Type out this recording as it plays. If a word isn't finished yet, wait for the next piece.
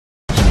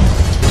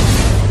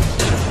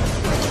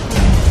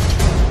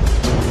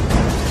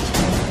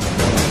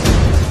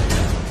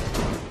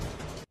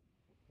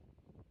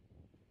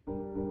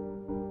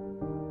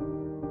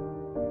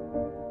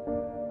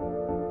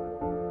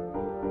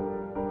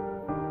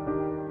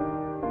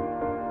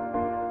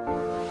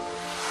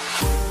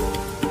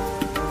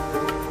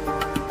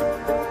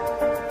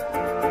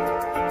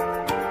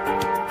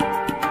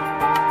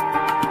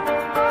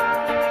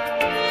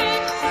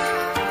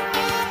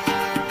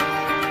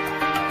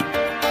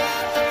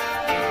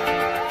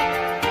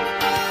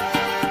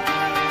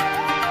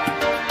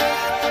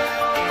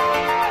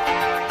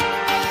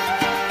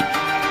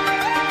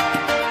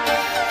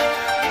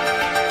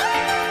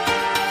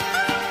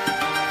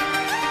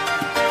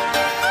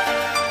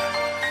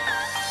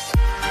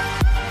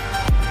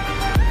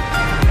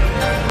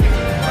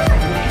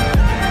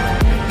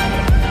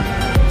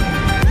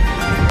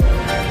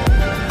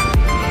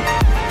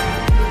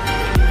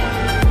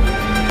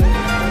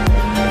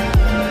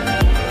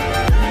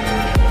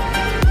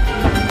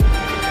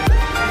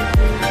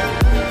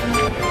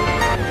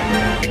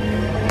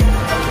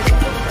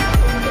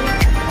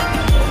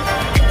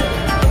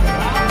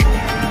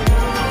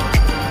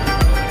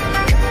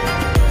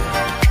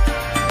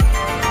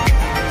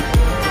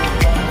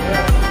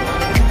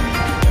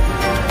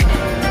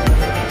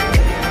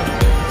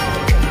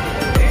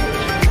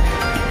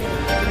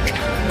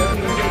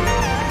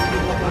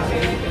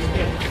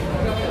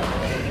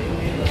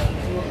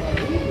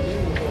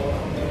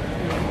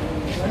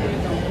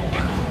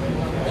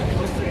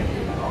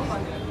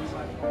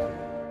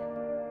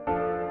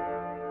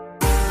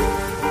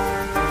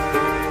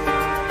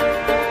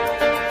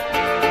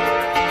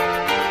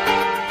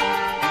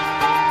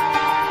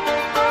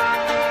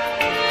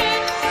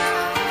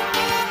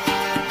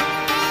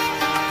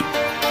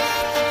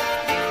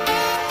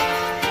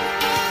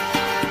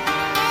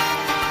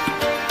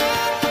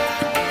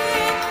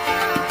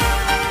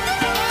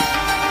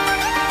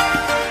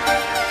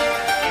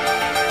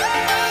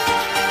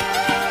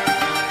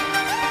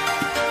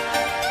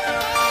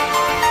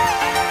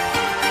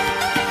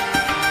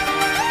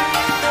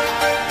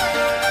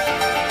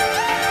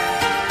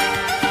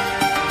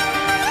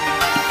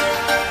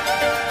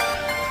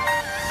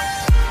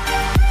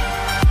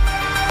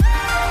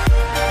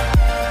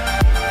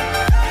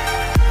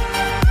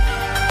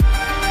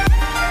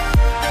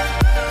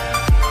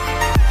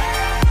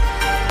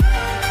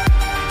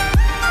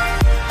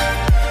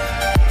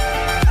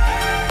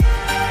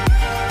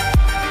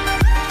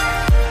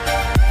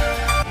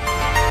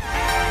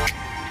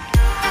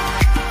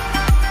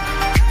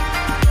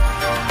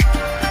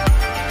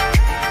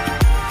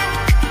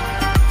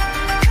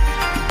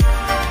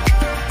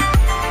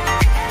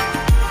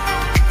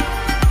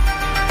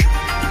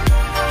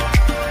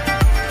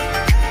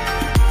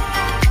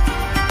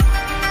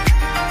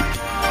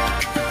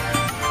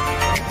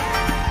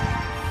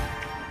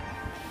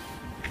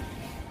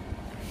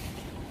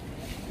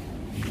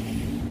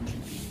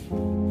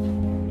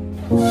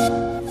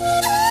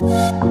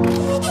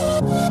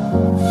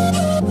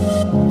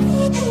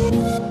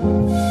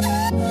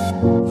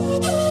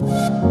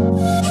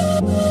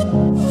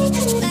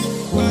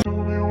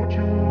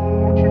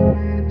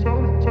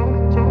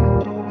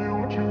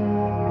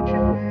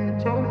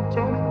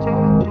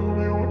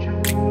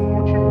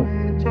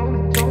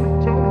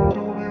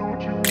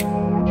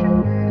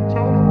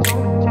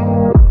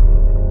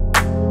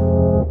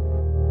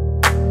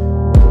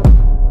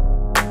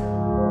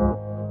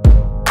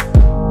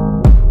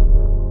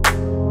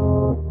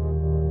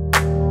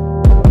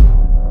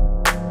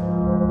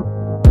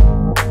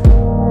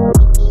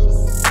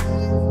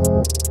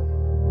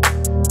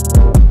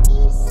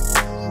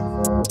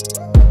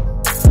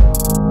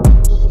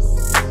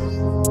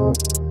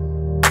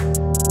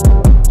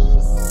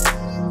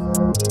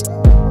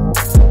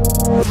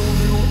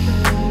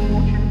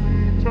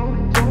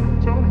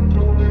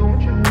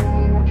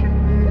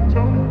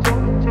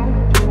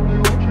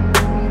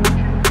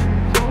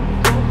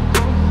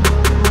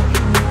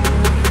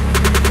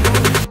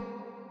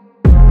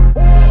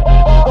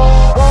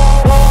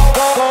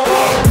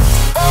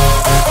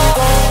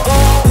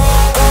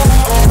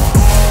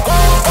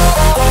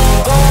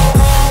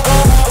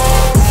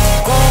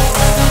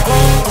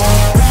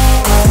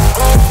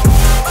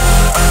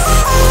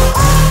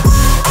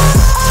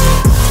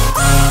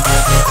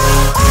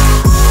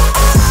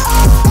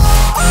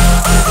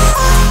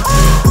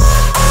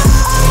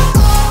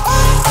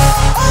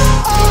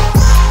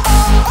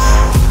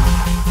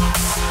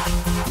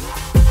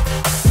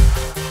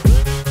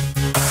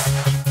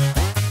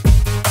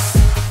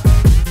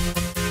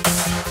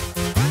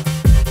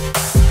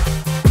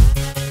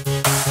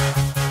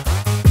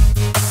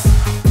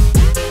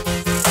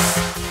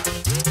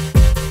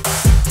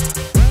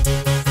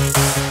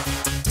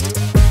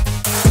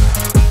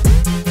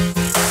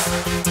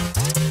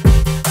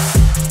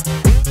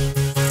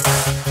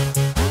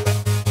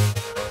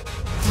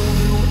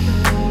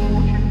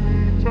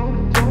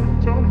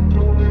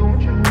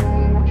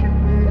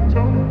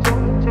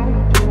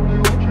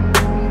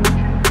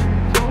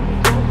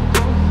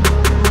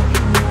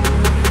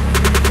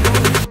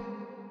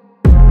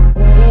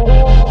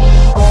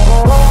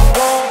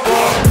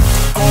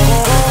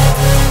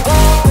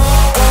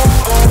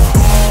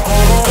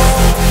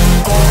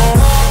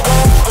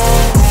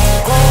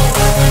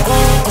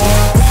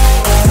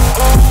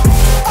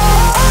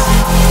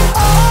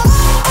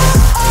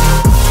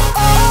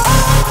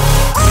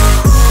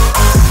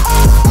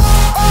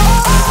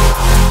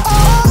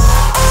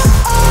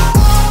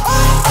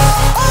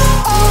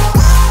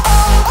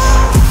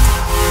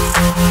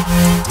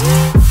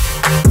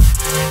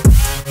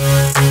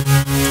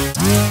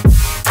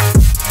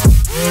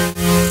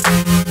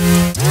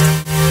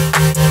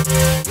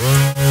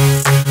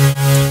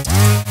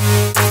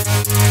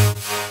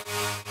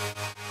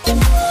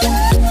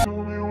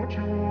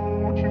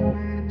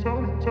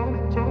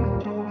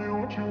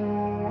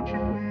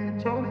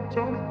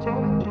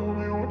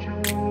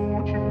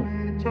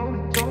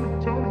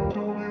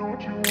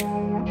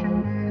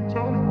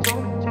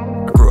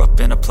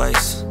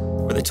place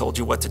where they told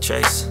you what to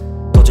chase,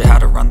 told you how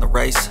to run the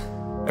race.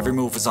 Every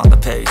move was on the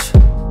page,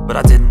 but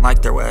I didn't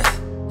like their way.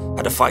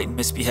 Had to fight and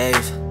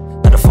misbehave,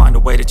 had to find a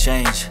way to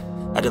change,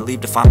 had to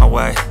leave to find my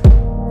way.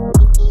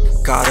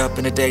 Caught up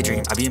in a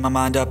daydream, I beat my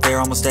mind up there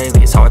almost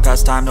daily. It's how I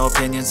pass time, no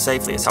opinions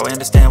safely. It's how I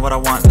understand what I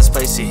want in this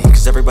place, see.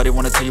 Cause everybody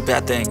wanna tell you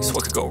bad things,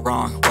 what could go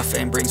wrong, what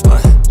fame brings. But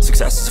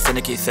success is a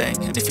finicky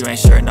thing, and if you ain't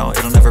sure, no,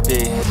 it'll never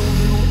be.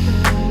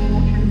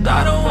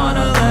 I don't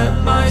wanna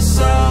let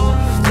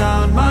myself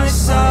down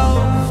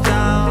myself.